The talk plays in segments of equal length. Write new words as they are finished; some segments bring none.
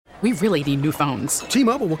We really need new phones.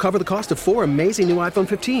 T-Mobile will cover the cost of 4 amazing new iPhone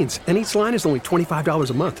 15s, and each line is only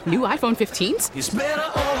 $25 a month. New iPhone 15s? It's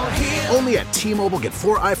better over here. Only at T-Mobile, get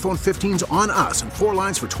 4 iPhone 15s on us and 4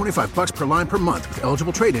 lines for $25 per line per month with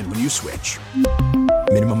eligible trade-in when you switch.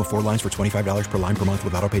 Minimum of 4 lines for $25 per line per month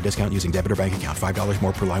with autopay discount using debit or bank account. $5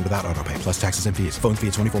 more per line without autopay, plus taxes and fees. Phone fee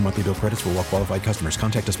at 24 monthly bill credits for well-qualified customers.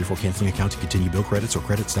 Contact us before canceling account to continue bill credits or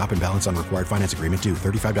credit stop and balance on required finance agreement due.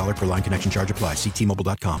 $35 per line connection charge applies. See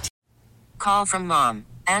T-Mobile.com. Call from mom.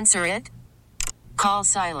 Answer it. Call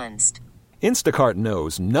silenced. Instacart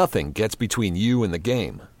knows nothing gets between you and the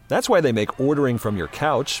game. That's why they make ordering from your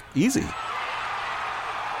couch easy.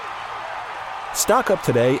 Stock up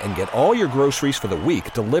today and get all your groceries for the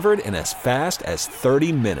week delivered in as fast as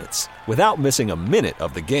 30 minutes without missing a minute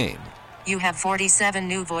of the game. You have 47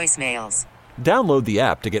 new voicemails. Download the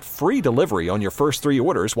app to get free delivery on your first 3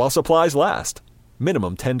 orders while supplies last.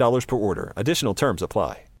 Minimum $10 per order. Additional terms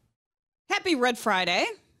apply. Happy Red Friday.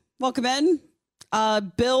 Welcome in.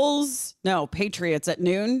 Patriots at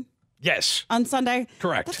noon. Yes. On Sunday.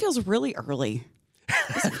 Correct. That feels really early.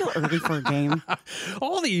 Does it feel early for a game?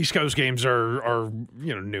 All the East Coast games are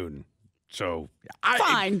noon. So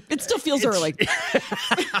fine. It still feels early.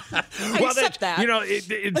 I accept that.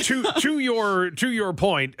 To your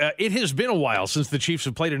point, it has been a while since the Chiefs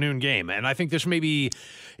have played a noon game, and I think this may be,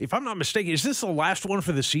 if I'm not mistaken, is this the last one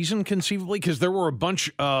for the season conceivably? Because there were a bunch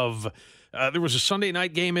of. There was a Sunday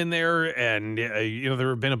night game in there, and there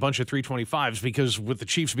have been a bunch of 325s because with the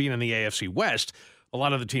Chiefs being in the AFC West, a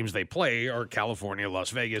lot of the teams they play are California,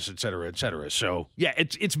 Las Vegas, et cetera, et cetera. So, yeah,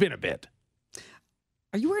 it's been a bit.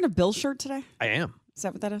 Are you wearing a Bill shirt today? I am. Is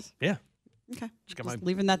that what that is? Yeah. Okay. Just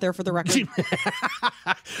leaving that there for the record.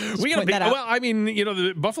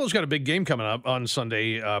 The Buffalo's got a big game coming up on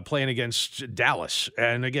Sunday, playing against Dallas,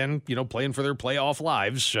 and again, playing for their playoff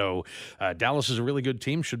lives. So Dallas is a really good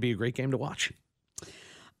team. Should be a great game to watch.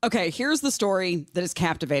 Okay, here's the story that is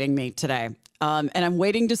captivating me today, and I'm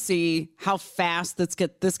waiting to see how fast this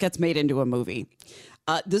gets made into a movie.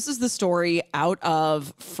 This is the story out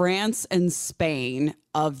of France and Spain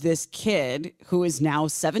of this kid who is now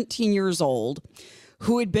 17 years old,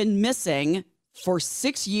 who had been missing for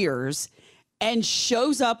 6 years and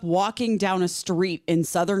shows up walking down a street in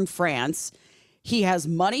southern France. He has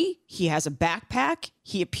money. He has a backpack.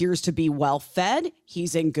 He appears to be well fed.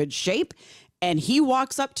 He's in good shape. And he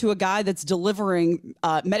walks up to a guy that's delivering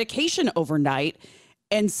medication overnight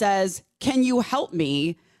and says, "Can you help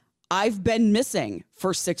me? I've been missing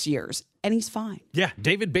for 6 years." And he's fine. Yeah,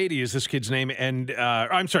 David Beatty is this kid's name. And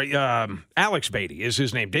Alex Beatty is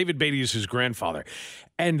his name. David Beatty is his grandfather.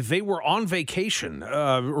 And they were on vacation,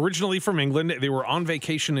 originally from England. They were on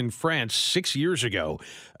vacation in France 6 years ago.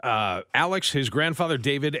 Alex, his grandfather,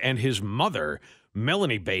 David, and his mother,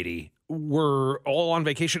 Melanie Beatty, were all on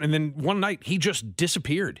vacation. And then one night, he just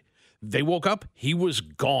disappeared. They woke up, he was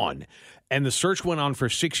gone. And the search went on for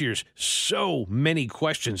 6 years. So many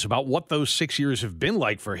questions about what those 6 years have been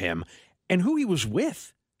like for him and who he was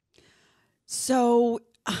with. So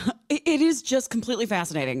it is just completely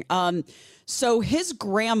fascinating. So his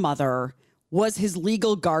grandmother was his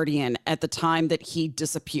legal guardian at the time that he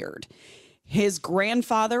disappeared. His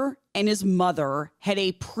grandfather and his mother had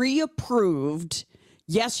a pre-approved,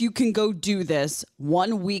 yes, you can go do this,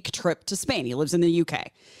 1 week trip to Spain. He lives in the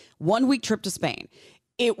UK. 1 week trip to Spain.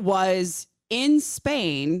 It was in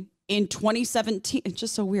Spain in 2017. It's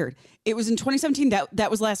just so weird. It was in 2017.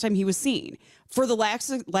 That was last time he was seen. For the last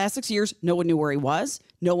 6 years, no one knew where he was.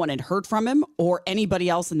 No one had heard from him or anybody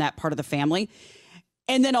else in that part of the family.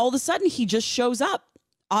 And then all of a sudden, he just shows up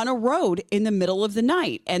on a road in the middle of the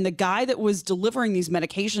night. And the guy that was delivering these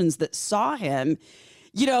medications that saw him,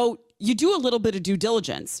 you do a little bit of due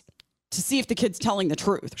diligence to see if the kid's telling the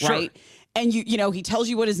truth, Sure. right? And he tells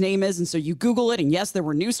you what his name is. And so you Google it. And yes, there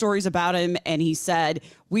were news stories about him. And he said,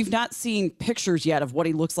 we've not seen pictures yet of what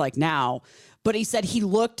he looks like now. But he said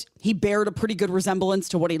he bared a pretty good resemblance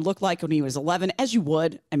to what he looked like when he was 11, as you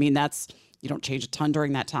would. I mean, you don't change a ton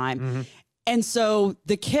during that time. Mm-hmm. And so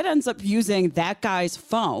the kid ends up using that guy's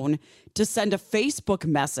phone to send a Facebook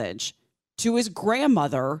message to his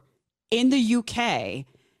grandmother in the UK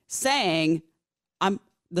saying,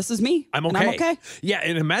 this is me. I'm okay. And I'm okay. Yeah,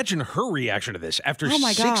 and imagine her reaction to this. After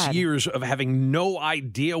 6 years of having no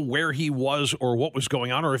idea where he was or what was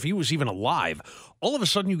going on or if he was even alive, all of a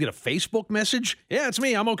sudden you get a Facebook message. Yeah, it's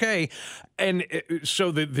me. I'm okay. And so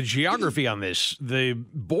the geography on this, the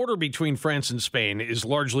border between France and Spain is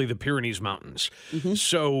largely the Pyrenees Mountains. Mm-hmm.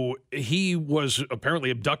 So he was apparently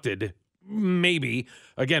abducted. Maybe.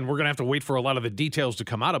 Again, we're going to have to wait for a lot of the details to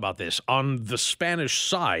come out about this. On the Spanish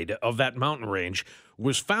side of that mountain range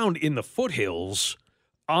was found in the foothills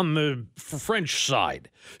on the French side.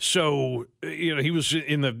 So, he was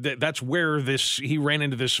that's where he ran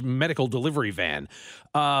into this medical delivery van.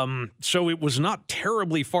 So it was not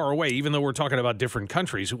terribly far away, even though we're talking about different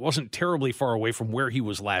countries. It wasn't terribly far away from where he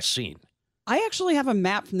was last seen. I actually have a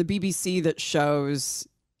map from the BBC that shows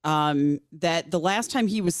that the last time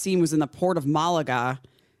he was seen was in the port of Malaga,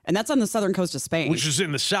 and that's on the southern coast of Spain. Which is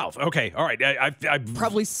in the south. Okay, all right. I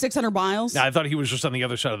probably 600 miles. I thought he was just on the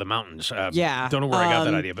other side of the mountains. Yeah. Don't know where I got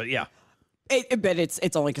that idea, but yeah. But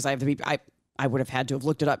it's only because I have the I would have had to have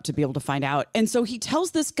looked it up to be able to find out. And so he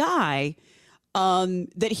tells this guy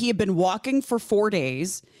that he had been walking for 4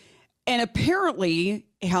 days, and apparently,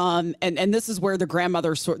 and this is where the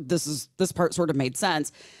grandmother this part sort of made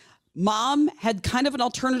sense. Mom had kind of an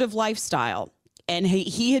alternative lifestyle, and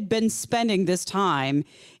he had been spending this time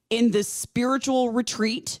in this spiritual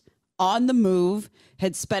retreat on the move,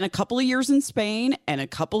 had spent a couple of years in Spain and a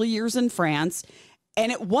couple of years in France.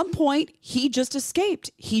 And at one point, he just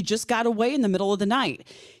escaped. He just got away in the middle of the night.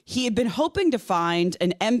 He had been hoping to find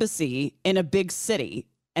an embassy in a big city,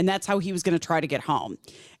 and that's how he was going to try to get home.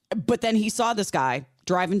 But then he saw this guy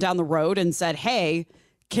driving down the road and said, "Hey,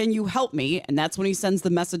 can you help me?" And that's when he sends the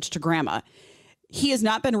message to Grandma. He has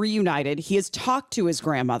not been reunited. He has talked to his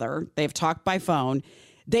grandmother. They've talked by phone.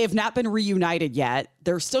 They have not been reunited yet.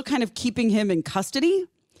 They're still kind of keeping him in custody.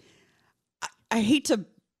 I hate to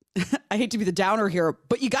be the downer here,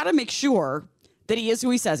 but you got to make sure that he is who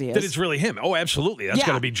he says he is. That it's really him. Oh, absolutely. That's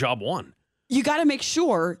got to be job one. You got to make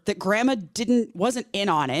sure that Grandma wasn't in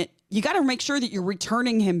on it. You got to make sure that you're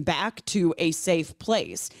returning him back to a safe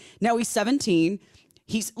place. Now he's 17.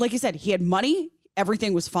 He's, like I said, he had money.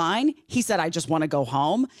 Everything was fine. He said, "I just want to go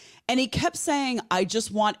home." And he kept saying, "I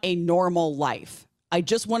just want a normal life. I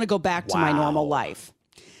just want to go back to my normal life."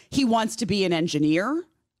 He wants to be an engineer.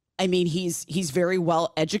 I mean, he's very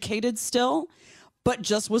well educated still, but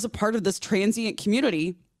just was a part of this transient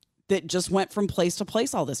community that just went from place to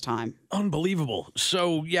place all this time. Unbelievable.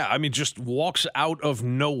 So, yeah, I mean, just walks out of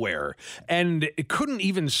nowhere and it couldn't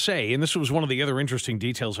even say, and this was one of the other interesting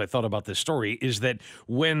details I thought about this story, is that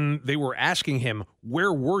when they were asking him,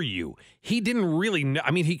 "Where were you?" He didn't really know.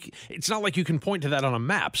 I mean, it's not like you can point to that on a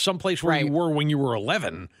map. Someplace where you were when you were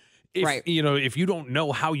 11. If you don't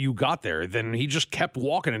know how you got there, then he just kept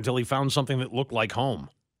walking until he found something that looked like home.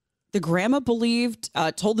 The grandma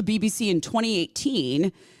told the BBC in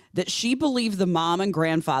 2018 that she believed the mom and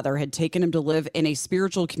grandfather had taken him to live in a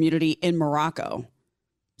spiritual community in Morocco.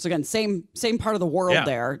 So again, same part of the world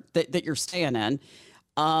there that you're staying in.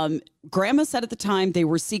 Grandma said at the time they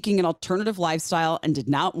were seeking an alternative lifestyle and did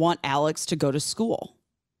not want Alex to go to school.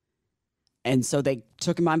 And so they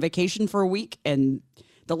took him on vacation for a week, and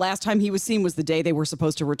the last time he was seen was the day they were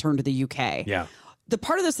supposed to return to the UK. Yeah. The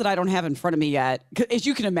part of this that I don't have in front of me yet, as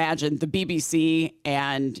you can imagine, the BBC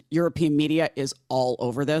and European media is all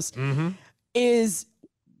over this, is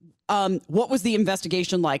what was the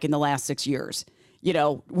investigation like in the last 6 years? You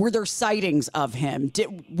know, were there sightings of him?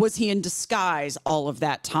 Was he in disguise all of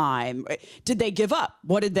that time? Did they give up?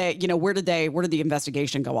 What did they, where did the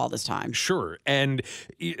investigation go all this time? Sure. And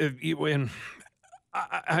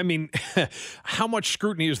I mean, how much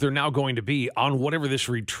scrutiny is there now going to be on whatever this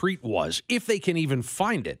retreat was, if they can even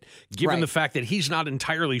find it, given the fact that he's not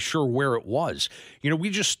entirely sure where it was? We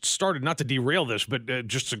just started, not to derail this, but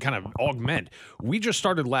just to kind of augment, we just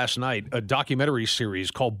started last night a documentary series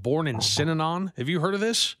called Born in Synanon. Have you heard of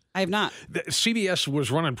this? I have not. CBS was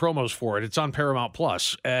running promos for it. It's on Paramount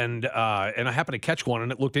Plus, and I happened to catch one,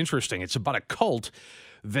 and it looked interesting. It's about a cult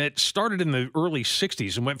that started in the early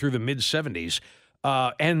 60s and went through the mid-70s.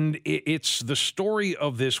 And it's the story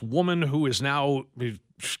of this woman who is now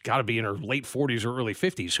got to be in her late 40s or early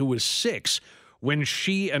 50s, who was 6 when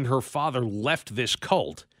she and her father left this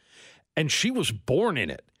cult, and she was born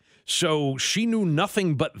in it. So she knew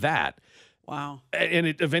nothing but that. Wow. And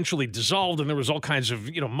it eventually dissolved, and there was all kinds of,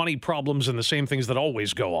 money problems and the same things that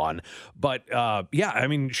always go on. But, I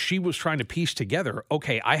mean, she was trying to piece together,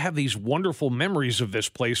 okay, I have these wonderful memories of this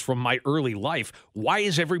place from my early life. Why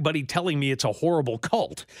is everybody telling me it's a horrible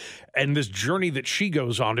cult? And this journey that she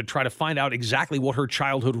goes on to try to find out exactly what her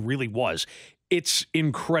childhood really was. It's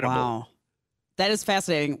incredible. Wow. That is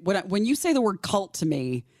fascinating. When you say the word cult to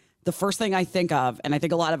me, the first thing I think of, and I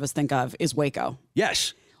think a lot of us think of, is Waco.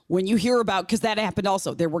 Yes. When you hear about, because that happened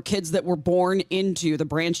also, there were kids that were born into the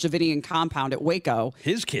Branch Davidian compound at Waco.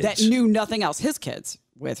 His kids. That knew nothing else. His kids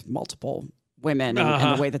with multiple women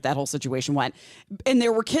and the way that whole situation went. And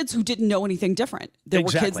there were kids who didn't know anything different. There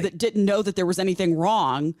were kids that didn't know that there was anything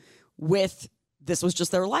wrong with this was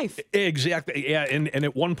just their life. Exactly. Yeah. And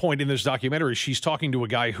at one point in this documentary, she's talking to a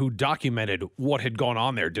guy who documented what had gone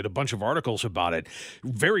on there, did a bunch of articles about it,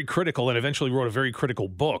 very critical, and eventually wrote a very critical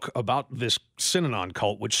book about this Synanon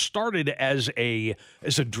cult, which started as a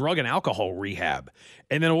drug and alcohol rehab.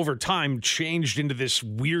 And then over time changed into this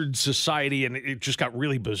weird society, and it just got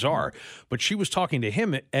really bizarre. But she was talking to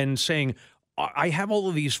him and saying, I have all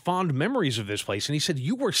of these fond memories of this place. And he said,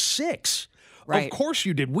 you were 6. Right. Of course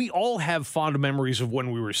you did. We all have fond memories of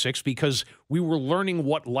when we were 6 because we were learning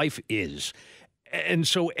what life is. And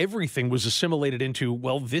so everything was assimilated into,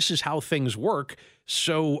 well, this is how things work.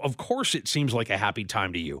 So, of course, it seems like a happy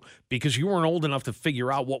time to you because you weren't old enough to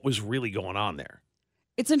figure out what was really going on there.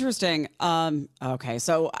 It's interesting. Okay,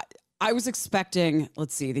 so I was expecting,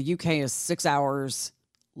 let's see, the UK is 6 hours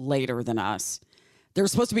later than us. There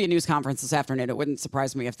was supposed to be a news conference this afternoon. It wouldn't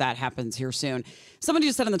surprise me if that happens here soon. Somebody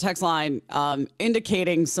just said on the text line,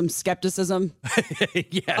 indicating some skepticism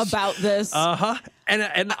yes. about this. Uh-huh.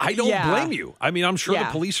 And I don't blame you. I mean, I'm sure the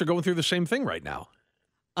Yeah. police are going through the same thing right now.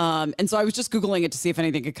 And so I was just Googling it to see if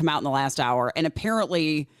anything could come out in the last hour. And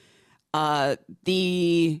apparently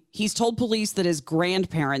he's told police that his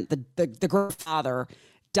grandparent, the grandfather,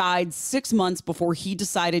 died 6 months before he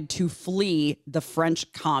decided to flee the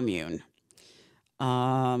French Commune.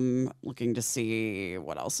 Looking to see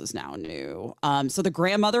what else is now new. So the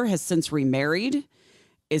grandmother has since remarried,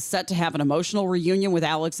 is set to have an emotional reunion with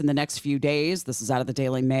Alex in the next few days. This is out of the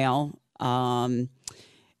Daily Mail.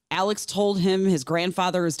 Alex told him his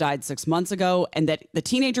grandfather has died 6 months ago and that the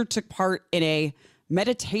teenager took part in a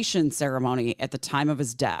meditation ceremony at the time of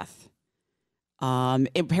his death.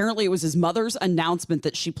 Apparently it was his mother's announcement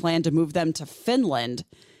that she planned to move them to Finland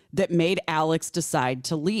that made Alex decide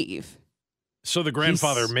to leave. So the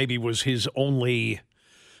grandfather maybe was his only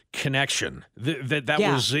connection.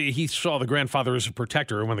 He saw the grandfather as a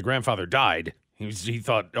protector, and when the grandfather died, he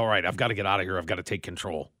thought, all right, I've got to get out of here. I've got to take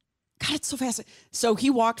control. God, it's so fast. So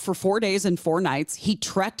he walked for 4 days and 4 nights. He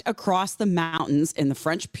trekked across the mountains in the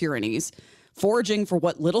French Pyrenees, foraging for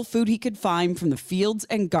what little food he could find from the fields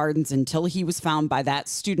and gardens until he was found by that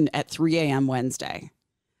student at 3 a.m. Wednesday.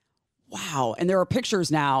 Wow. And there are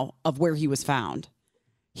pictures now of where he was found.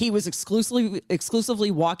 He was exclusively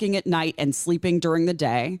walking at night and sleeping during the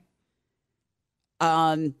day.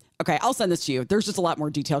 Okay, I'll send this to you. There's just a lot more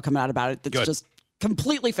detail coming out about it. That's just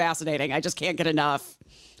completely fascinating. I just can't get enough.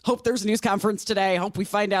 Hope there's a news conference today. Hope we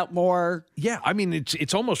find out more. Yeah, I mean,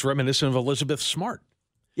 it's almost reminiscent of Elizabeth Smart.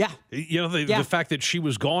 Yeah. You know, the fact that she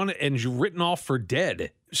was gone and written off for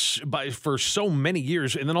dead for so many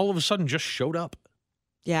years, and then all of a sudden just showed up.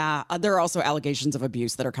 Yeah, there are also allegations of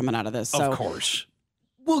abuse that are coming out of this. So of course.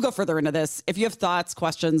 We'll go further into this. If you have thoughts,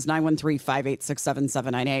 questions,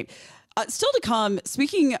 913-586-7798. Still to come,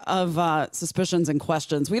 speaking of suspicions and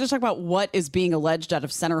questions, we got to talk about what is being alleged out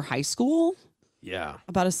of Center High School. Yeah.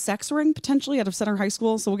 About a sex ring potentially out of Center High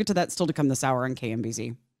School. So we'll get to that still to come this hour on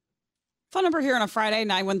KMBZ. Phone number here on a Friday,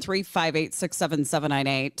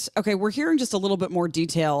 913-586-7798. Okay, we're hearing just a little bit more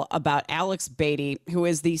detail about Alex Beatty, who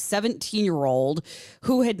is the 17-year-old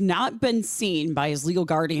who had not been seen by his legal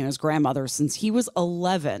guardian, his grandmother, since he was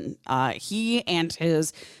 11. He and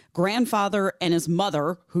his grandfather and his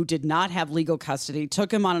mother, who did not have legal custody,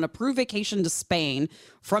 took him on an approved vacation to Spain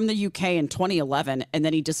from the UK in 2011, and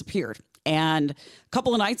then he disappeared. And a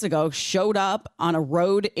couple of nights ago, showed up on a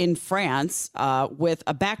road in France with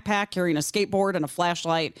a backpack, carrying a skateboard and a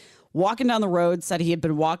flashlight, walking down the road, said he had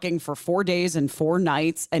been walking for 4 days and 4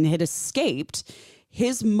 nights and had escaped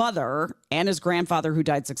his mother and his grandfather, who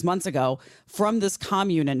died 6 months ago, from this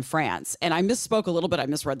commune in France. And I misspoke a little bit. I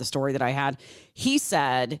misread the story that I had. He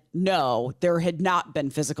said, no, there had not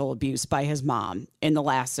been physical abuse by his mom in the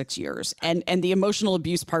last 6 years. And the emotional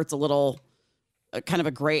abuse part's a little kind of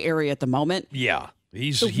a gray area at the moment. Yeah.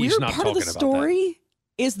 He's weird not part talking of the about story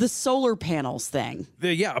is the solar panels thing.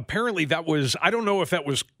 Apparently that was, I don't know if that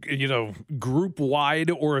was, group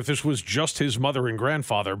wide or if this was just his mother and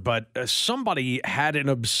grandfather, but somebody had an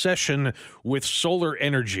obsession with solar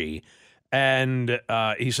energy. And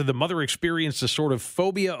he said the mother experienced a sort of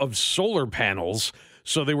phobia of solar panels.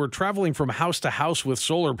 So they were traveling from house to house with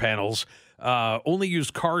solar panels, only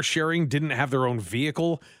used car sharing, didn't have their own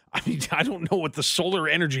vehicle. I mean, I don't know what the solar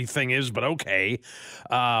energy thing is, but okay.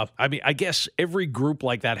 I guess every group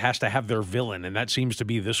like that has to have their villain, and that seems to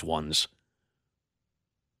be this one's.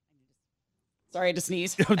 Sorry, I had to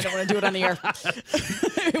sneeze. I don't want to do it on the air.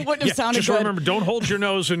 It wouldn't have sounded just good. Remember, don't hold your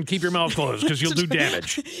nose and keep your mouth closed because you'll do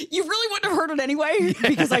damage. You really wouldn't have heard it anyway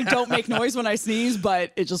because I don't make noise when I sneeze,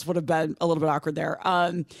 but it just would have been a little bit awkward there.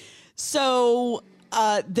 So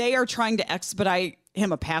they are trying to expedite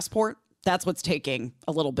him a passport That's what's taking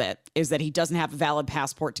a little bit, is that he doesn't have a valid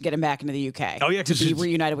passport to get him back into the UK. Oh, yeah, to be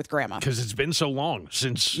reunited with grandma. Because it's been so long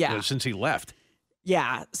since he left.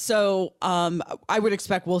 Yeah. So I would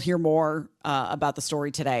expect we'll hear more about the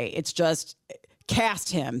story today. It's just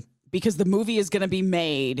cast him, because the movie is going to be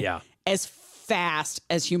made as fast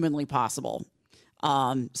as humanly possible.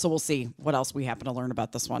 So we'll see what else we happen to learn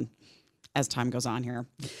about this one as time goes on here.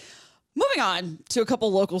 Moving on to a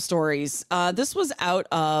couple local stories. This was out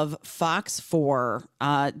of Fox 4.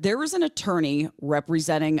 There was an attorney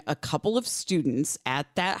representing a couple of students at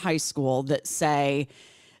that high school that say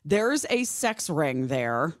there's a sex ring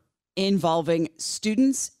there involving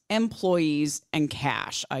students, employees, and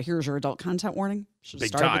cash. Here's your adult content warning. Should have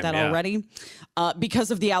started with that already.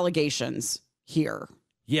 Because of the allegations here.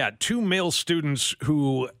 Yeah, 2 male students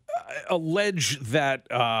who allege that,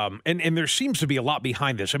 and there seems to be a lot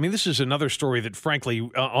behind this. I mean, this is another story that, frankly,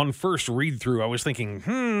 on first read through, I was thinking,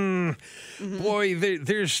 boy,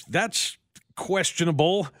 that's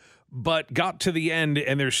questionable. But got to the end,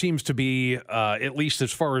 and there seems to be, at least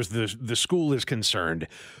as far as the school is concerned,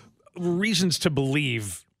 reasons to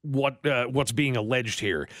believe what's being alleged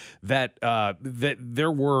here, that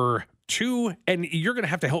there were 2, and you're going to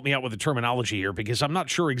have to help me out with the terminology here, because I'm not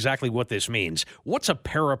sure exactly what this means. What's a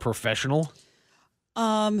paraprofessional?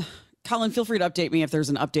 Colin, feel free to update me if there's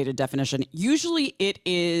an updated definition. Usually it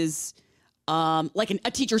is like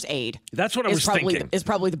a teacher's aide. That's what I was thinking. Is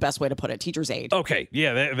probably the best way to put it, teacher's aide. Okay,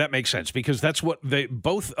 yeah, that makes sense, because that's what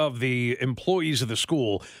both of the employees of the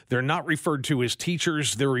school, they're not referred to as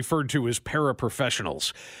teachers, they're referred to as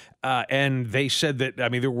paraprofessionals. And they said that, I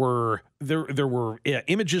mean, there were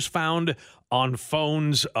images found on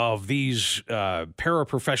phones of these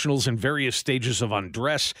paraprofessionals in various stages of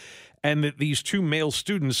undress, and that these 2 male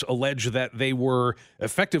students allege that they were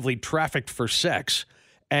effectively trafficked for sex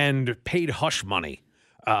and paid hush money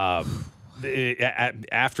after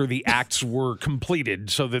the acts were completed,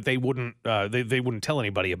 so that they wouldn't tell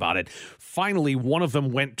anybody about it. Finally, one of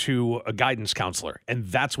them went to a guidance counselor, and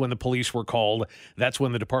that's when the police were called. That's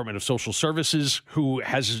when the Department of Social Services,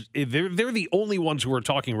 they're the only ones who are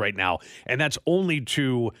talking right now, and that's only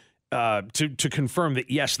to confirm that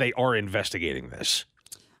yes, they are investigating this.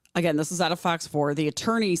 Again, this is out of Fox 4. The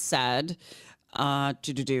attorney said,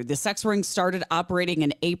 the sex ring started operating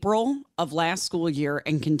in April of last school year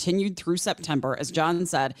and continued through September. As John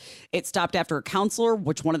said, it stopped after a counselor,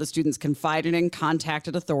 which one of the students confided in,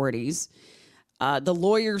 contacted authorities. The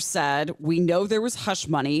lawyer said, we know there was hush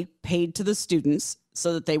money paid to the students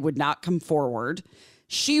so that they would not come forward.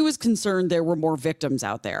 She was concerned there were more victims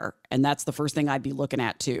out there. And that's the first thing I'd be looking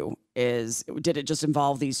at, too, is did it just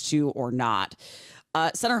involve these 2 or not?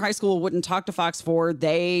 Center High School wouldn't talk to Fox 4.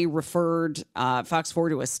 They referred Fox 4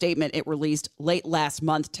 to a statement it released late last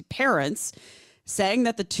month to parents, saying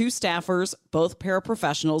that the 2 staffers, both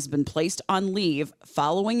paraprofessionals, been placed on leave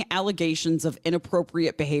following allegations of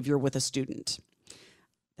inappropriate behavior with a student.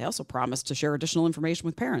 They also promised to share additional information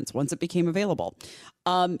with parents once it became available.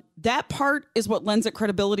 That part is what lends it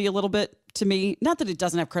credibility a little bit to me. Not that it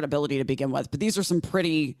doesn't have credibility to begin with, but these are some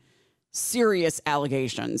pretty serious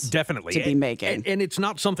allegations definitely to be making. And it's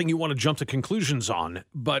not something you want to jump to conclusions on,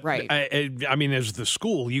 but right. I mean, as the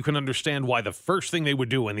school, you can understand why the first thing they would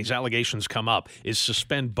do when these allegations come up is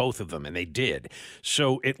suspend both of them, and they did.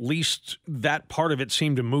 So at least that part of it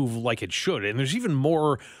seemed to move like it should. And there's even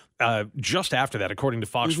more just after that, according to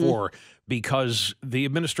Fox 4, because the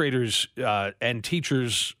administrators and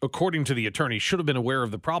teachers, according to the attorney, should have been aware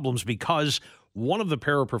of the problems, because one of the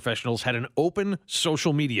paraprofessionals had an open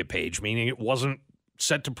social media page, meaning it wasn't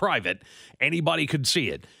set to private. Anybody could see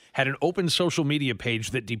it. Had an open social media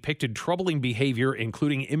page that depicted troubling behavior,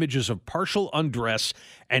 including images of partial undress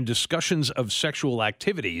and discussions of sexual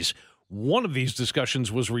activities. One of these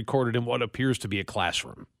discussions was recorded in what appears to be a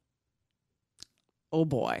classroom. Oh,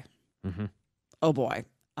 boy. Oh, boy.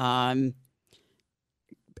 The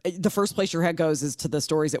first place your head goes is to the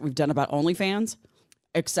stories that we've done about OnlyFans,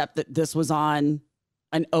 except that this was on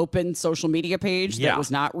an open social media page that was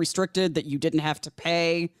not restricted, that you didn't have to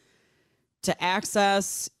pay to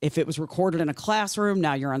access. If it was recorded in a classroom,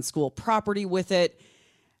 now you're on school property with it.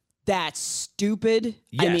 That's stupid.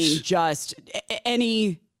 Yes. I mean, just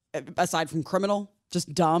any, aside from criminal,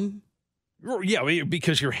 just dumb. Yeah,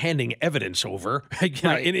 because you're handing evidence over,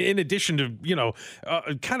 right. in addition to,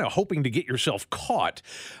 kind of hoping to get yourself caught,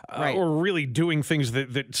 right. or really doing things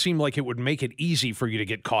that seem like it would make it easy for you to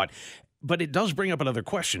get caught. But it does bring up another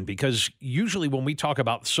question, because usually when we talk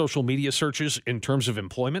about social media searches in terms of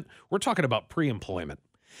employment, we're talking about pre-employment.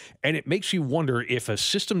 And it makes you wonder if a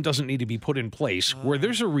system doesn't need to be put in place where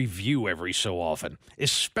there's a review every so often,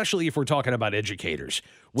 especially if we're talking about educators,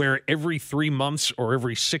 where every 3 months or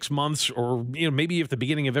every 6 months or maybe at the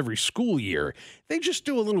beginning of every school year, they just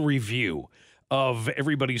do a little review of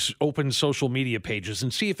everybody's open social media pages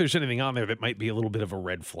and see if there's anything on there that might be a little bit of a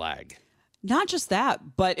red flag. Not just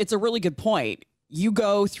that, but it's a really good point. You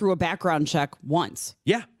go through a background check once.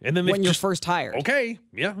 Yeah. And then when you're first hired. Okay.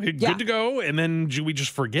 Yeah. Good to go. And then we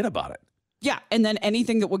just forget about it. Yeah. And then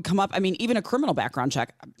anything that would come up, I mean, even a criminal background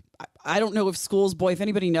check. I don't know if schools, if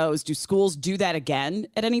anybody knows, do schools do that again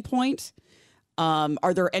at any point?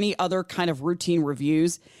 Are there any other kind of routine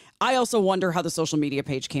reviews? I also wonder how the social media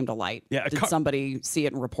page came to light. Yeah, did somebody see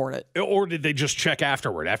it and report it? Or did they just check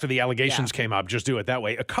afterward? After the allegations came up, just do it that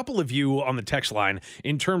way. A couple of you on the text line,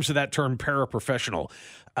 in terms of that term paraprofessional,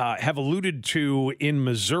 have alluded to in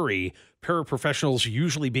Missouri, paraprofessionals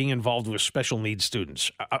usually being involved with special needs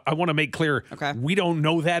students. I want to make clear, we don't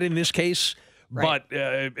know that in this case. Right. But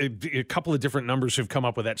a couple of different numbers have come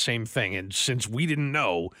up with that same thing. And since we didn't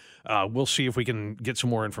know, we'll see if we can get some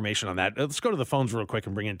more information on that. Let's go to the phones real quick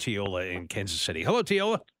and bring in Teola in Kansas City. Hello,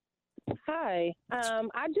 Teola. Hi.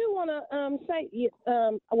 I do want to say,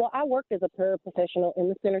 I worked as a paraprofessional in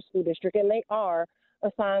the Center School District, and they are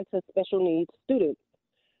assigned to special needs students.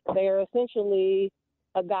 They are essentially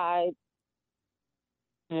a guide,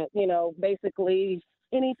 basically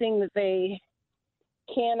anything that they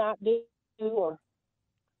cannot do, or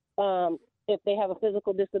if they have a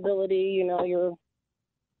physical disability,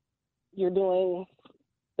 you're doing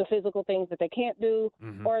the physical things that they can't do,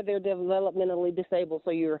 or they're developmentally disabled, so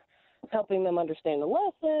you're helping them understand the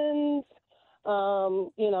lessons.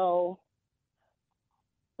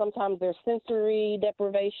 Sometimes there's sensory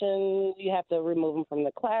deprivation. You have to remove them from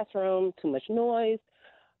the classroom, too much noise.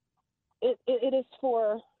 It is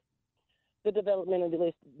for the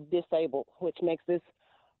developmentally disabled, which makes this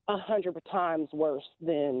 100 times worse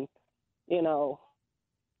than, by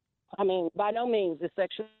no means is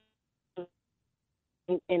sexual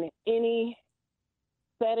in any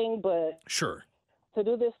setting, but sure, to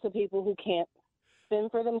do this to people who can't fend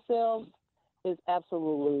for themselves is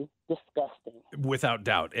absolutely disgusting. Without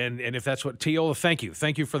doubt. And if that's what, Teola, thank you.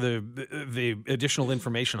 Thank you for the additional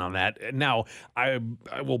information on that. Now, I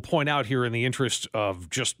will point out here in the interest of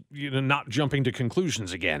just not jumping to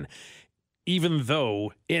conclusions again, even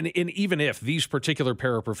though, and even if these particular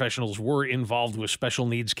paraprofessionals were involved with special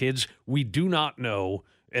needs kids, we do not know,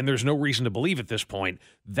 and there's no reason to believe at this point,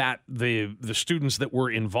 that the students that were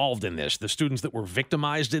involved in this, the students that were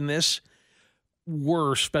victimized in this,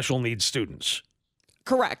 were special needs students.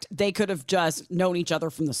 Correct. They could have just known each other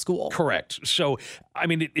from the school. Correct. So,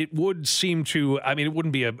 it would seem to, it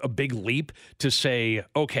wouldn't be a big leap to say,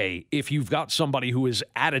 okay, if you've got somebody who is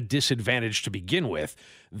at a disadvantage to begin with,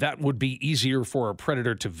 that would be easier for a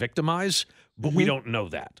predator to victimize, but we don't know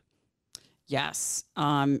that. Yes.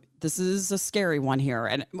 This is a scary one here.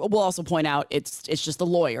 And we'll also point out it's just the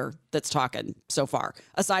lawyer that's talking so far,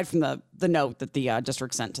 aside from the note that the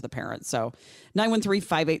district sent to the parents. So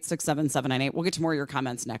 913-586-7798. We'll get to more of your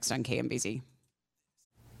comments next on KMBZ.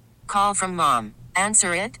 Call from mom.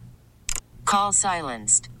 Answer it. Call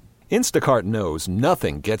silenced. Instacart knows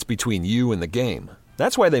nothing gets between you and the game.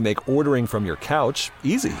 That's why they make ordering from your couch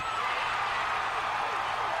easy.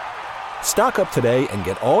 Stock up today and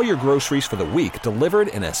get all your groceries for the week delivered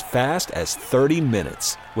in as fast as 30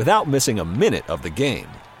 minutes without missing a minute of the game.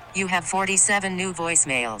 You have 47 new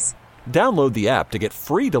voicemails. Download the app to get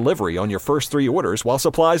free delivery on your first 3 orders while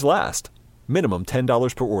supplies last. Minimum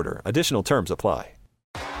 $10 per order. Additional terms apply.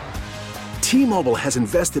 T-Mobile has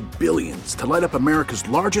invested billions to light up America's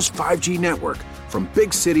largest 5G network, from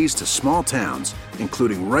big cities to small towns,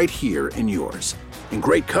 including right here in yours. And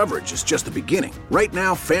great coverage is just the beginning. Right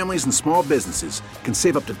now, families and small businesses can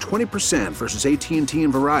save up to 20% versus AT&T and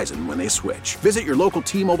Verizon when they switch. Visit your local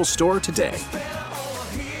T-Mobile store today.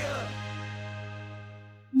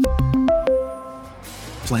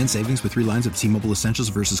 Plan savings with 3 lines of T-Mobile Essentials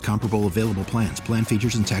versus comparable available plans. Plan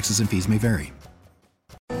features and taxes and fees may vary.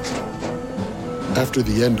 After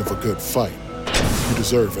the end of a good fight, you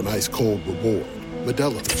deserve an ice-cold reward.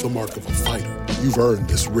 Modelo is the mark of a fighter. You've earned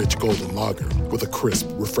this rich golden lager with a crisp,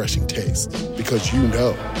 refreshing taste. Because you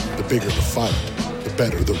know, the bigger the fight, the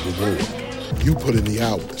better the reward. You put in the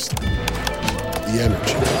hours, the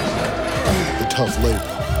energy, the tough labor.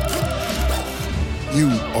 You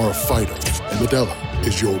are a fighter, and Modelo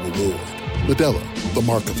is your reward. Modelo, the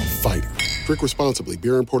mark of a fighter. Drink responsibly.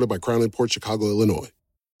 Beer imported by Crown Imports, Chicago, Illinois.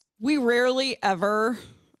 We rarely ever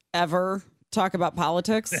talk about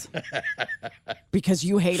politics because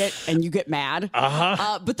you hate it and you get mad.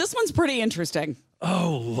 But this one's pretty interesting.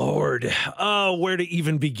 Oh, Lord. Oh, where to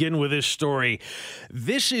even begin with this story?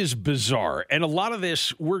 This is bizarre. And a lot of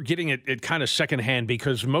this, we're getting it kind of secondhand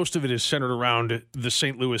because most of it is centered around the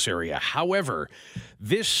St. Louis area. However,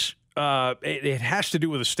 this it has to do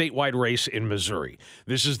with a statewide race in Missouri.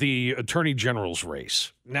 This is the Attorney General's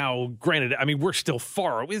race. Now, granted, I mean, we're still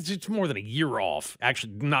far. It's more than a year off.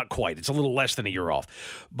 Actually, not quite. It's a little less than a year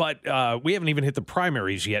off. But we haven't even hit the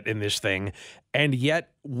primaries yet in this thing. And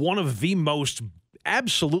yet, one of the most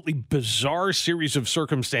absolutely bizarre series of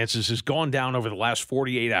circumstances has gone down over the last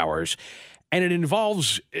 48 hours. And it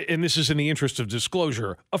involves, and this is in the interest of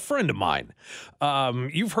disclosure, a friend of mine.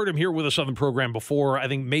 You've heard him here with us on the program before, I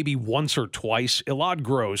think maybe once or twice. Elad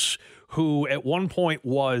Gross, who at one point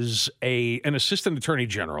was an assistant attorney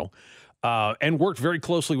general and worked very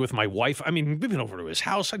closely with my wife. I mean, we've been over to his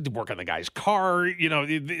house. I did work on the guy's car. You know,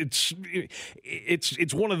 it's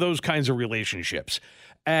one of those kinds of relationships.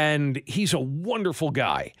 And he's a wonderful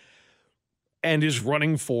guy and is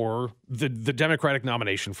running for the Democratic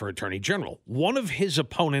nomination for Attorney General. One of his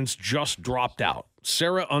opponents just dropped out,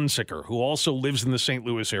 Sarah Unsicker, who also lives in the St.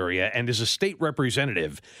 Louis area and is a state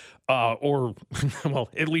representative, well,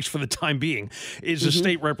 at least for the time being, is a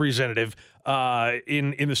state representative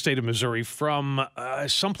in the state of Missouri from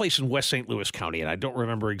someplace in West St. Louis County, and I don't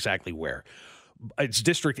remember exactly where. It's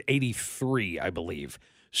District 83, I believe.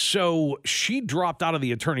 So she dropped out of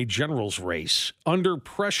the Attorney General's race under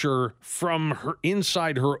pressure from her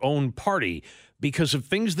inside her own party because of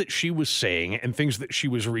things that she was saying and things that she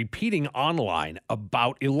was repeating online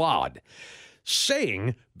about Elad.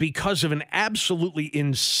 Saying because of an absolutely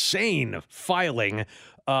insane filing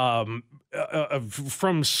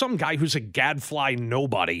from some guy who's a gadfly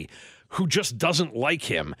nobody who just doesn't like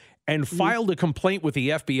him and filed a complaint with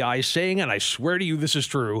the FBI saying, and I swear to you this is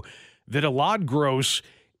true, that Elad Gross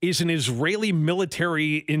is an Israeli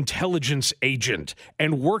military intelligence agent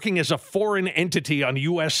and working as a foreign entity on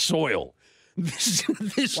U.S. soil.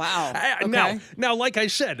 Wow. Okay. Now, like I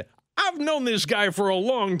said, I've known this guy for a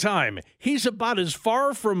long time. He's about as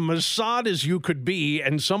far from Mossad as you could be,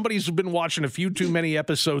 and somebody's been watching a few too many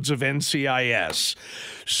episodes of NCIS.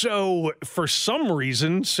 So, for some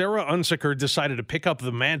reason, Sarah Unsicker decided to pick up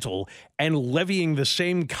the mantle and levying the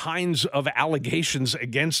same kinds of allegations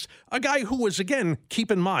against a guy who was, again, keep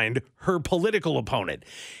in mind, her political opponent.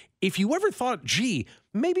 If you ever thought, gee,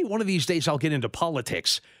 maybe one of these days I'll get into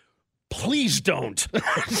politics, please don't.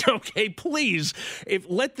 Okay, please.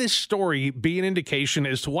 Let this story be an indication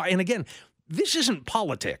as to why. And again, this isn't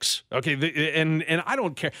politics. Okay, and I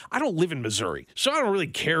don't care. I don't live in Missouri, so I don't really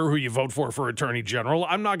care who you vote for Attorney General.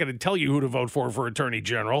 I'm not going to tell you who to vote for Attorney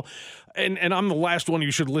General, and I'm the last one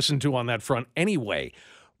you should listen to on that front anyway.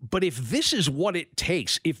 But if this is what it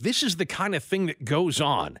takes, if this is the kind of thing that goes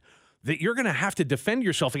on, that you're going to have to defend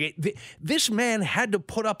yourself again. This man had to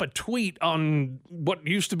put up a tweet on what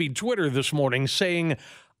used to be Twitter this morning saying,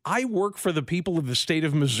 I work for the people of the state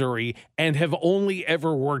of Missouri and have only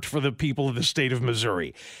ever worked for the people of the state of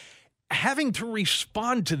Missouri. Having to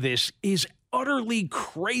respond to this is utterly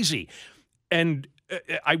crazy. And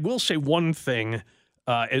I will say one thing.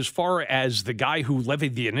 As far as the guy who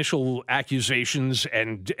levied the initial accusations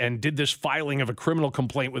and did this filing of a criminal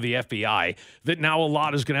complaint with the FBI, that now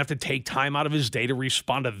Elad is going to have to take time out of his day to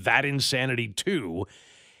respond to that insanity too,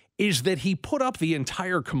 is that he put up the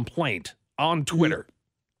entire complaint on Twitter.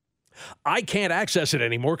 I can't access it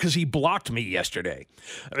anymore because he blocked me yesterday.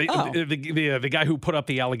 The guy who put up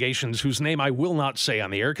the allegations, whose name I will not say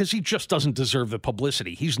on the air because he just doesn't deserve the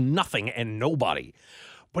publicity. He's nothing and nobody.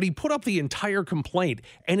 But he put up the entire complaint,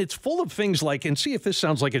 and it's full of things like, and see if this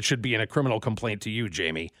sounds like it should be in a criminal complaint to you,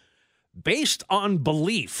 Jamie, based on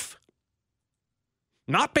belief,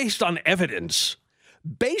 not based on evidence,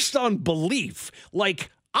 based on belief. Like,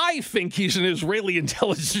 I think he's an Israeli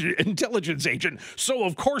intelligence agent, so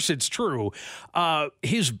of course it's true.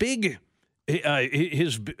 His big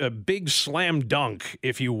slam dunk,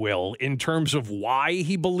 if you will, in terms of why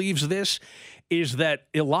he believes this, is that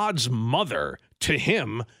Elad's mother, to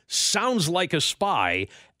him, sounds like a spy,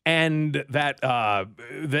 and that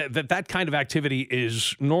that kind of activity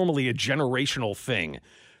is normally a generational thing.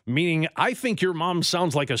 Meaning, I think your mom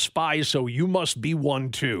sounds like a spy, so you must be one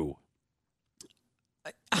too.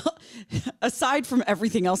 Aside from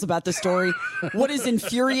everything else about the story, what is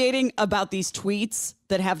infuriating about these tweets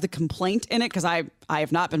that have the complaint in it, because I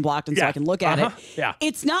have not been blocked, and so I can look at it. Yeah.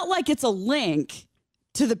 It's not like it's a link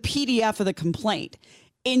to the PDF of the complaint.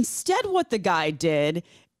 Instead, what the guy did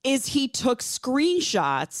is he took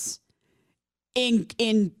screenshots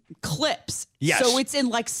in clips. Yes. So it's in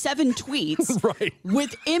like 7 tweets right,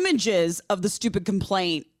 with images of the stupid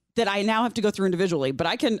complaint that I now have to go through individually. But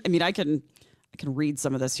I can I can read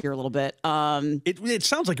some of this here a little bit. It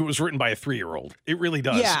sounds like it was written by a 3-year-old. It really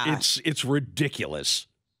does. Yeah. It's ridiculous.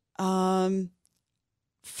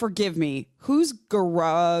 Forgive me. Who's G-U-R-A-R-I-E?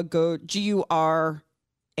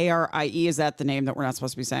 Is that the name that we're not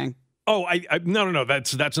supposed to be saying? Oh, no.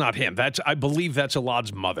 That's not him. I believe that's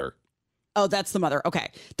Alad's mother. Oh, that's the mother. Okay.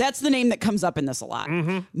 That's the name that comes up in this a lot.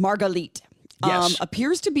 Margalit. Yes.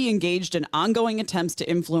 Appears to be engaged in ongoing attempts to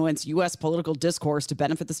influence U.S. political discourse to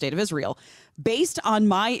benefit the state of Israel. Based on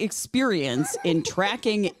my experience in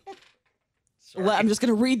tracking, I'm just going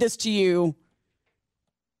to read this to you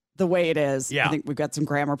the way it is. Yeah. I think we've got some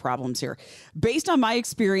grammar problems here. Based on my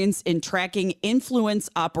experience in tracking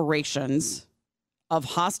influence operations of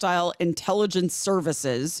hostile intelligence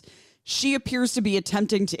services, she appears to be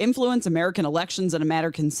attempting to influence American elections in a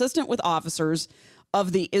manner consistent with officers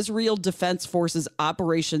of the Israel Defense Forces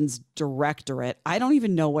Operations Directorate. I don't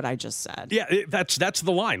even know what I just said. Yeah, that's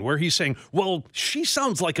the line where he's saying, well, she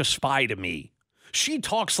sounds like a spy to me. She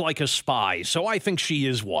talks like a spy, so I think she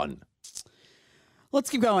is one. Let's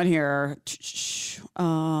keep going here. Tweets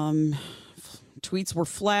were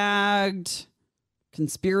flagged.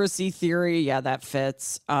 Conspiracy theory. Yeah, that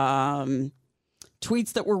fits. Tweets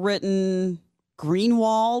that were written.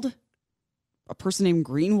 Greenwald. A person named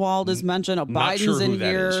Greenwald is mentioned. Not Biden's sure who in that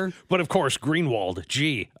here. is. But of course, Greenwald.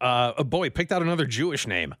 Gee, boy, picked out another Jewish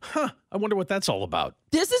name. Huh. I wonder what that's all about.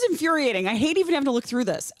 This is infuriating. I hate even having to look through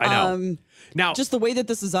this. I know. Now, just the way that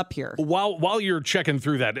this is up here. While you're checking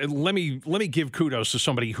through that, let me give kudos to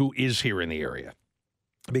somebody who is here in the area.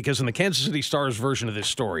 Because in the Kansas City Star's version of this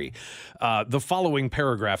story, the following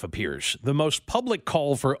paragraph appears. The most public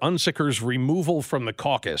call for Unsicker's removal from the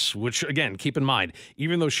caucus, which, again, keep in mind,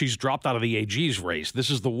 even though she's dropped out of the AG's race,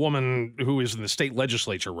 this is the woman who is in the state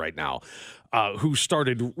legislature right now, who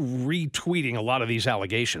started retweeting a lot of these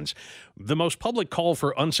allegations. The most public call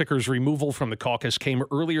for Unsicker's removal from the caucus came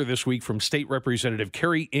earlier this week from State Representative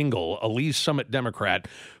Carrie Engel, a Lee's Summit Democrat,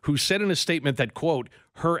 who said in a statement that, quote,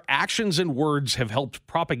 her actions and words have helped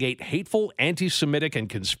propagate hateful, anti-Semitic, and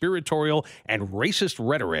conspiratorial and racist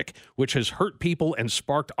rhetoric, which has hurt people and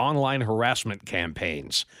sparked online harassment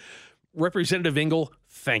campaigns. Representative Engel,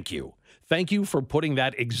 thank you. Thank you for putting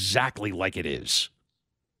that exactly like it is.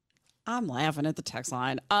 I'm laughing at the text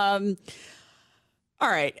line. All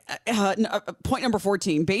right. Point number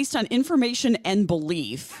 14. Based on information and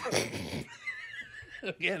belief.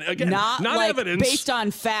 Again, not like evidence. Based on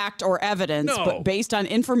fact or evidence, No. but based on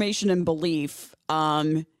information and belief.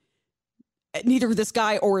 Neither this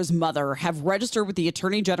guy or his mother have registered with the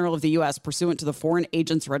Attorney General of the U.S. pursuant to the Foreign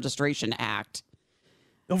Agents Registration Act.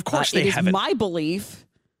 Of course they haven't. It is my belief,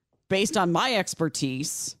 based on my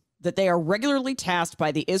expertise, that they are regularly tasked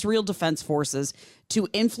by the Israel Defense Forces to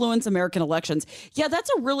influence American elections. Yeah, that's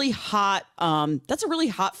a really hot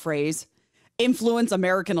phrase. Influence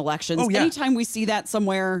American elections. Oh, yeah. Anytime we see that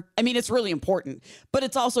somewhere, I mean, it's really important, but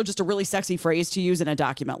it's also just a really sexy phrase to use in a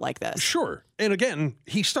document like this. Sure. And again,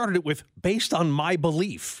 he started it with based on my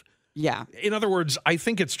belief. Yeah. In other words, I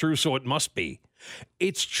think it's true, so it must be.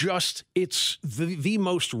 It's the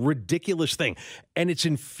most ridiculous thing. And it's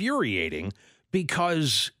infuriating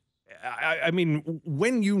because, I mean,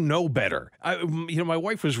 when you know better, my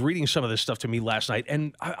wife was reading some of this stuff to me last night,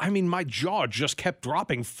 and I mean, my jaw just kept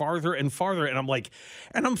dropping farther and farther. And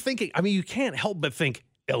I'm thinking, I mean, you can't help but think,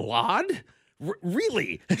 Elad?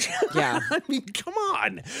 Really? Yeah. I mean, come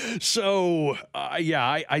on. So,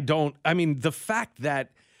 I don't, I mean, the fact that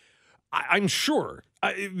I'm sure,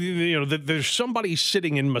 that there's somebody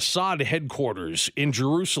sitting in Mossad headquarters in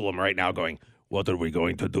Jerusalem right now going, what are we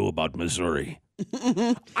going to do about Missouri?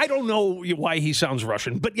 I don't know why he sounds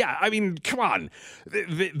Russian, but yeah, I mean, come on.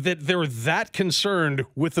 That they're that concerned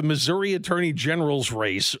with the Missouri Attorney General's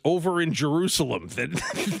race over in Jerusalem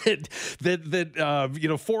that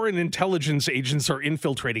foreign intelligence agents are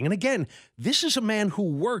infiltrating. And again, this is a man who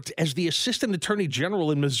worked as the Assistant Attorney General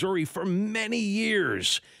in Missouri for many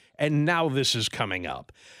years, and now this is coming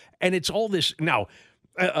up. And it's all this now.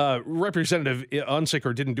 Representative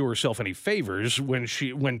Unsicker didn't do herself any favors when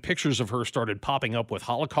pictures of her started popping up with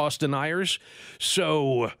Holocaust deniers.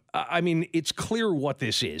 So, I mean, it's clear what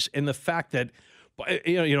this is. And the fact that,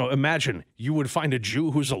 imagine you would find a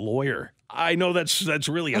Jew who's a lawyer. I know that's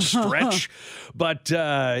really a stretch, but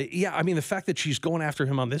I mean, the fact that she's going after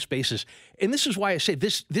him on this basis, and this is why I say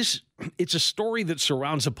this it's a story that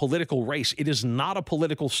surrounds a political race. It is not a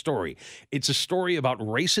political story. It's a story about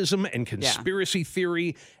racism and conspiracy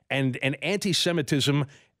theory and anti-Semitism,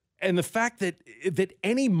 and the fact that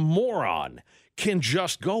any moron can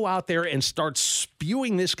just go out there and start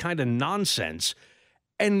spewing this kind of nonsense.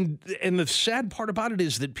 And the sad part about it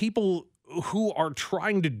is that people who are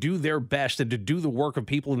trying to do their best and to do the work of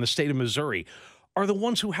people in the state of Missouri are the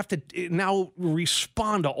ones who have to now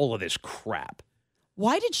respond to all of this crap.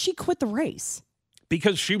 Why did she quit the race?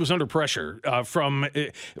 Because she was under pressure from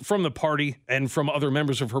the party and from other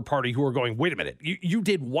members of her party who are going, wait a minute, you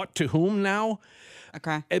did what to whom now?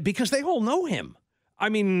 Okay. Because they all know him. I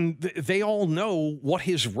mean, they all know what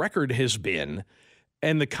his record has been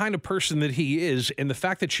and the kind of person that he is, and the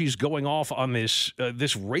fact that she's going off on this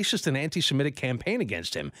racist and anti-Semitic campaign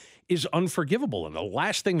against him is unforgivable. And the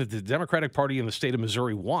last thing that the Democratic Party in the state of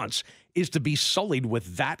Missouri wants is to be sullied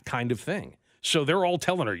with that kind of thing. So they're all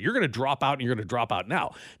telling her, you're going to drop out and you're going to drop out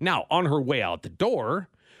now. Now, on her way out the door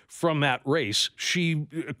from that race, she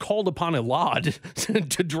called upon Elad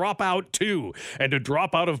to drop out too and to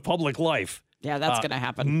drop out of public life. Yeah, that's going to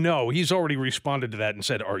happen. No, he's already responded to that and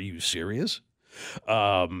said, are you serious?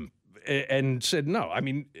 And said, no. I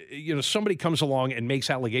mean, somebody comes along and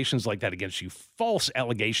makes allegations like that against you, false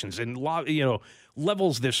allegations, and,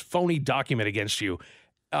 levels this phony document against you.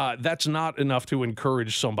 That's not enough to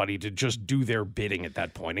encourage somebody to just do their bidding at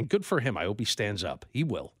that point. And good for him. I hope he stands up. He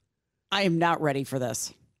will. I am not ready for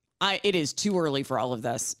this. It is too early for all of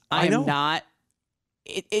this. I know. am not.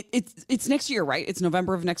 It's next year, right? It's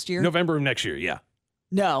November of next year? November of next year, yeah.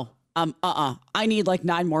 No. I need like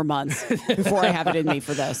 9 more months before I have it in me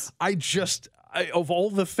for this. Of all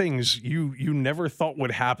the things you never thought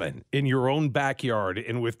would happen in your own backyard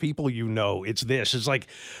and with people it's this. It's like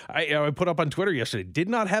I put up on Twitter yesterday, did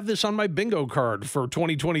not have this on my bingo card for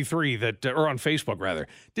 2023 or on Facebook rather.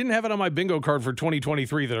 Didn't have it on my bingo card for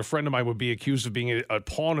 2023 that a friend of mine would be accused of being a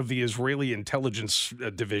pawn of the Israeli intelligence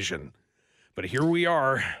division. But here we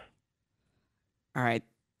are. All right.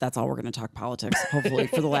 That's all we're going to talk politics, hopefully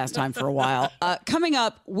for the last time for a while. Coming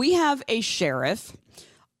up, we have a sheriff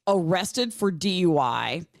arrested for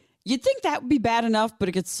DUI. You'd think that would be bad enough, but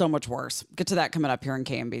it gets so much worse. Get to that coming up here in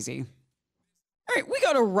KMBZ. All right, we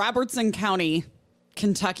go to Robertson County,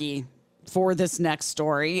 Kentucky for this next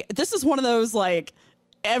story. This is one of those, like,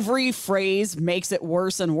 every phrase makes it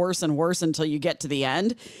worse and worse and worse until you get to the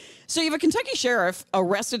end. So you have a Kentucky sheriff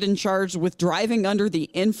arrested and charged with driving under the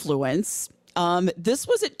influence. This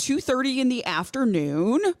was at 2:30 in the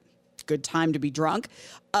afternoon. Good time to be drunk.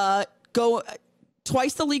 Go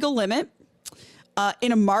twice the legal limit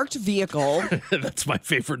in a marked vehicle. That's my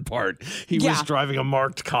favorite part. He was driving a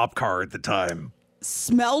marked cop car at the time.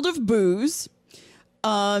 Smelled of booze,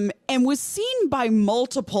 and was seen by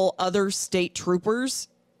multiple other state troopers,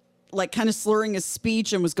 like kind of slurring his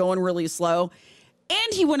speech and was going really slow.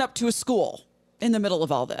 And he went up to a school in the middle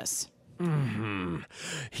of all this. Mm-hmm.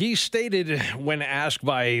 He stated when asked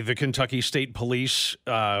by the Kentucky State Police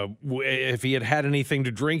if he had had anything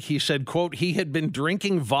to drink, he said, quote, he had been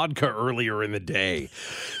drinking vodka earlier in the day.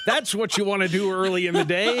 That's what you want to do early in the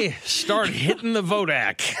day. Start hitting the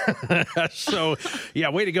Vodak. So, yeah,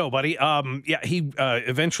 way to go, buddy. He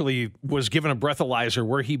eventually was given a breathalyzer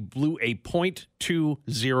where he blew a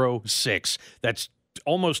 .206. That's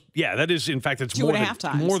almost, that is, in fact, it's more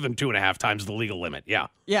than 2.5 times the legal limit. Yeah.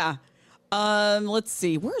 Yeah. Let's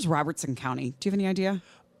see. Where's Robertson County? Do you have any idea?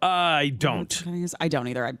 I don't. I don't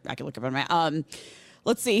either. I can look up on a map.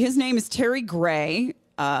 Let's see. His name is Terry Gray.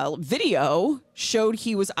 Video showed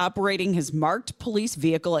he was operating his marked police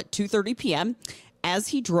vehicle at 2:30 p.m. as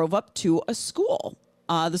he drove up to a school.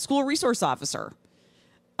 The school resource officer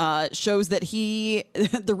shows that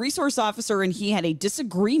the resource officer and he had a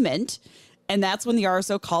disagreement, and that's when the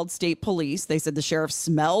RSO called state police. They said the sheriff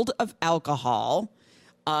smelled of alcohol.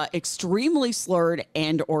 Extremely slurred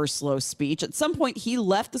and or slow speech. At some point, he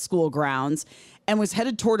left the school grounds and was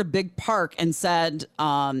headed toward a big park and said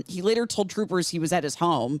he later told troopers he was at his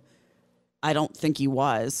home. I don't think he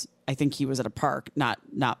was. I think he was at a park, not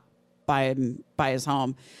by his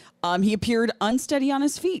home. He appeared unsteady on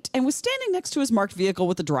his feet and was standing next to his marked vehicle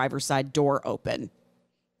with the driver's side door open.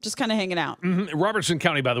 Just kind of hanging out. Mm-hmm. Robertson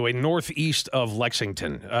County, by the way, northeast of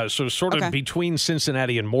Lexington. So sort of between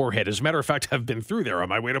Cincinnati and Moorhead. As a matter of fact, I've been through there on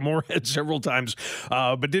my way to Moorhead several times,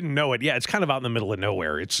 but didn't know it. Yeah, it's kind of out in the middle of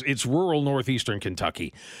nowhere. It's rural northeastern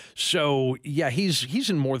Kentucky. So, yeah, he's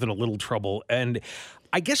in more than a little trouble. And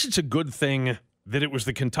I guess it's a good thing that it was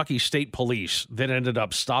the Kentucky State Police that ended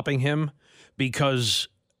up stopping him, because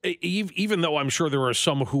even though I'm sure there are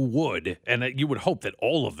some who would, and you would hope that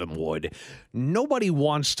all of them would, nobody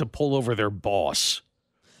wants to pull over their boss.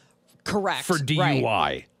 Correct. For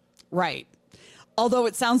DUI. Right. Although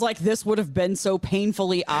it sounds like this would have been so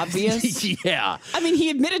painfully obvious. Yeah. I mean,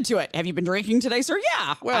 he admitted to it. Have you been drinking today, sir?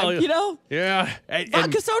 Yeah. Well, Yeah.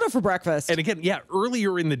 Vodka soda for breakfast. And again,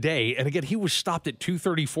 earlier in the day, and again, he was stopped at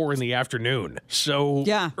 2:34 in the afternoon. So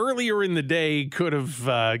earlier in the day could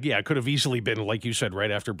have easily been, like you said,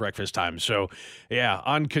 right after breakfast time. So,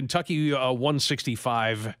 on Kentucky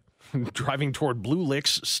 165, driving toward Blue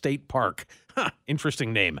Licks State Park.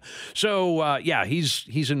 Interesting name. So,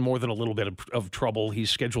 he's in more than a little bit of trouble. He's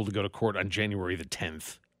scheduled to go to court on January the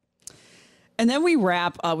 10th. And then we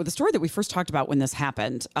wrap with a story that we first talked about when this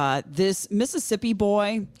happened. This Mississippi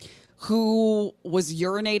boy who was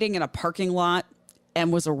urinating in a parking lot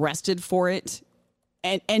and was arrested for it.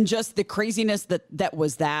 And just the craziness that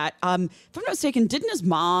was that. If I'm not mistaken, didn't his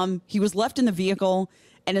mom, he was left in the vehicle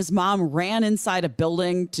and his mom ran inside a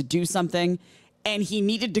building to do something and he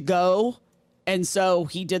needed to go. And so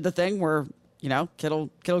he did the thing where,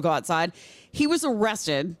 kid'll go outside. He was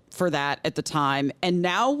arrested for that at the time. And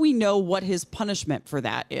now we know what his punishment for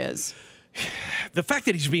that is. The fact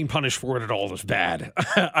that he's being punished for it at all is bad.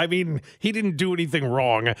 I mean, he didn't do anything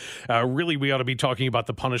wrong. Really, we ought to be talking about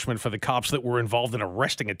the punishment for the cops that were involved in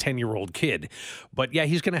arresting a 10-year-old kid. But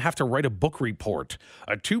he's going to have to write a book report,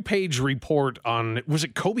 a 2-page report on, was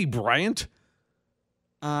it Kobe Bryant?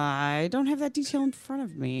 I don't have that detail in front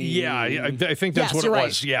of me. Yeah, I think that's what it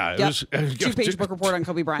was. Yeah, it was a 2-page book report on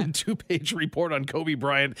Kobe Bryant. 2-page report on Kobe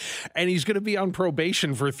Bryant, and he's going to be on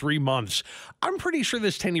probation for 3 months. I'm pretty sure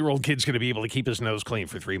this 10-year-old kid's going to be able to keep his nose clean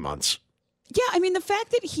for 3 months. Yeah, I mean, the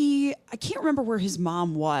fact that I can't remember where his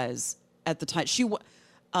mom was at the time. She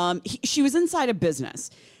was inside a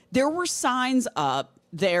business. There were signs up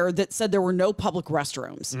there that said there were no public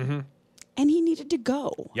restrooms, and he needed to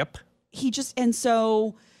go. Yep.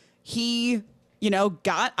 So he,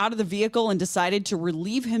 got out of the vehicle and decided to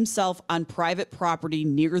relieve himself on private property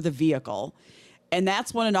near the vehicle. And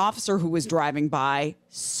that's when an officer who was driving by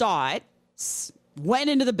saw it, went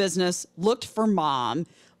into the business, looked for mom.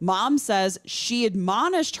 Mom says she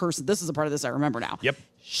admonished her. So this is a part of this I remember now. Yep.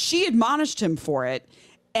 She admonished him for it.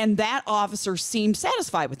 And that officer seemed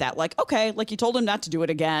satisfied with that. Like, okay, like you told him not to do it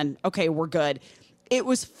again. Okay, we're good. It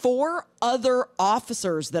was 4 other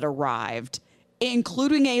officers that arrived,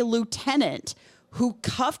 including a lieutenant who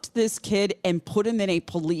cuffed this kid and put him in a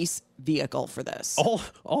police vehicle for this.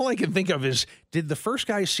 All I can think of is, did the first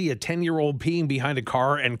guy see a 10-year-old peeing behind a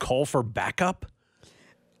car and call for backup?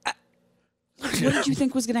 What did you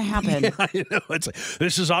think was going to happen? Yeah, I know.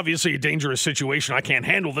 This is obviously a dangerous situation. I can't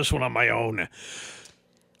handle this one on my own.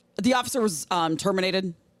 The officer was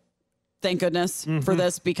terminated. Thank goodness for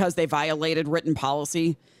this, because they violated written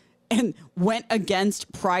policy and went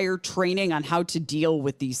against prior training on how to deal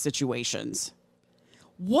with these situations.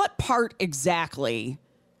 What part exactly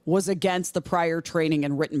was against the prior training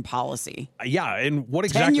and written policy? Yeah, and what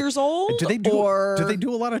exactly? 10 years old? Do they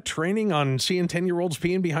do a lot of training on seeing 10-year-olds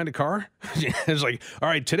peeing behind a car? It's like, all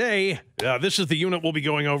right, today, this is the unit we'll be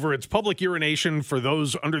going over. It's public urination for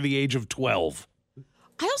those under the age of 12.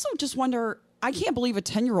 I also just wonder, I can't believe a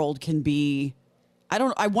 10-year-old can be,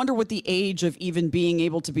 I wonder what the age of even being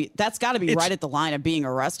able to be, that's got to be right at the line of being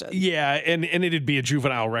arrested. Yeah, and it'd be a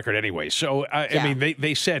juvenile record anyway. So, I mean,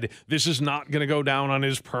 they said this is not going to go down on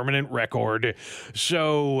his permanent record.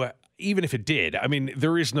 So even if it did, I mean,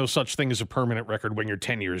 there is no such thing as a permanent record when you're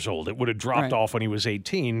 10 years old. It would have dropped off when he was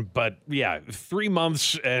 18. But 3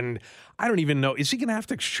 months, and I don't even know. Is he going to have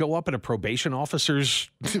to show up at a probation officer's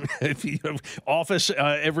office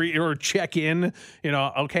or check in?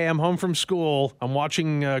 Okay, I'm home from school. I'm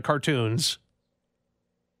watching cartoons.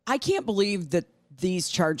 I can't believe that these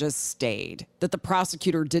charges stayed, that the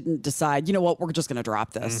prosecutor didn't decide, you know what, we're just going to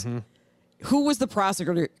drop this. Who was the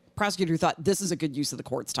prosecutor who thought this is a good use of the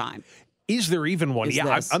court's time? Is there even one?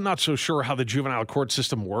 I'm not so sure how the juvenile court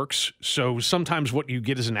system works. So sometimes what you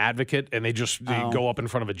get is an advocate, and they go up in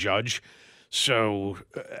front of a judge. So,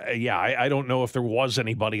 I don't know if there was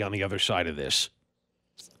anybody on the other side of this.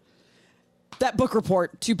 That book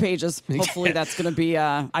report, 2 pages. Hopefully that's going to be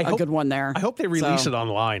a good one there. I hope they release it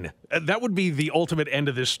online. That would be the ultimate end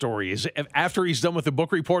of this story, is after he's done with the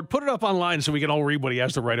book report, put it up online so we can all read what he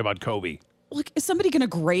has to write about Kobe. Look, is somebody going to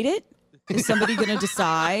grade it? Is somebody going to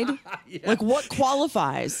decide? Like, what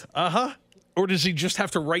qualifies? Or does he just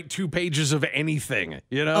have to write 2 pages of anything,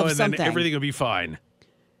 and then everything will be fine?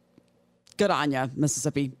 Good on you,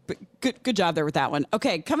 Mississippi. Good job there with that one.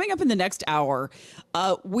 Okay, coming up in the next hour,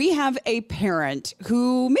 we have a parent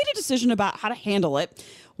who made a decision about how to handle it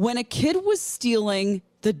when a kid was stealing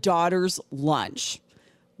the daughter's lunch.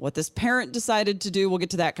 What this parent decided to do, we'll get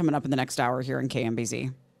to that coming up in the next hour here in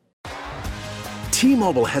KMBZ.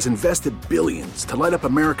 T-Mobile has invested billions to light up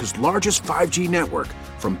America's largest 5G network,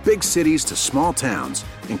 from big cities to small towns,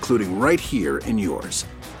 including right here in yours.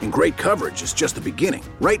 And great coverage is just the beginning.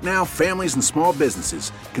 Right now, families and small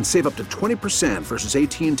businesses can save up to 20% versus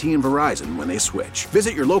AT&T and Verizon when they switch.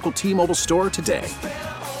 Visit your local T-Mobile store today.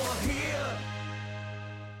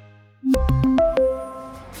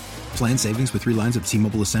 Plan savings with 3 lines of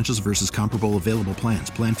T-Mobile Essentials versus comparable available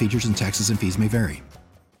plans. Plan features and taxes and fees may vary.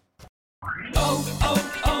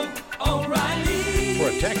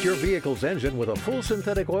 Protect your vehicle's engine with a full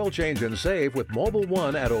synthetic oil change and save with Mobile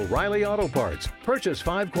One at O'Reilly Auto Parts. Purchase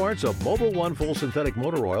 5 quarts of Mobile One full synthetic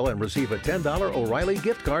motor oil and receive a $10 O'Reilly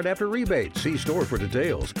gift card after rebate. See store for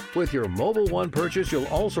details. With your Mobile One purchase, you'll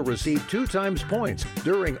also receive 2 times points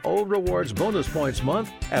during O Rewards Bonus Points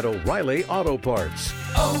Month at O'Reilly Auto Parts.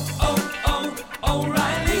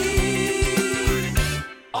 O'Reilly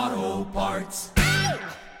Auto Parts.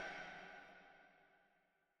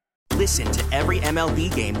 Listen to every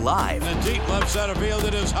MLB game live. In the deep left center field,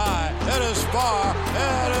 it is high, it is far,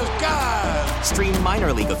 it is gone. Stream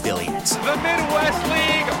minor league affiliates. The Midwest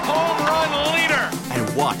League home run leader.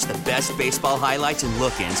 And watch the best baseball highlights and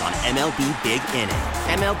look-ins on MLB Big Inning.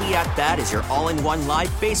 MLB At Bat is your all-in-one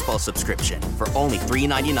live baseball subscription for only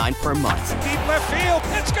 $3.99 per month. Deep left field,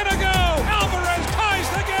 it's gonna go. Alvarez ties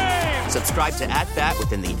the game. Subscribe to At Bat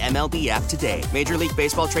within the MLB app today. Major League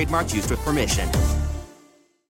Baseball trademarks used with permission.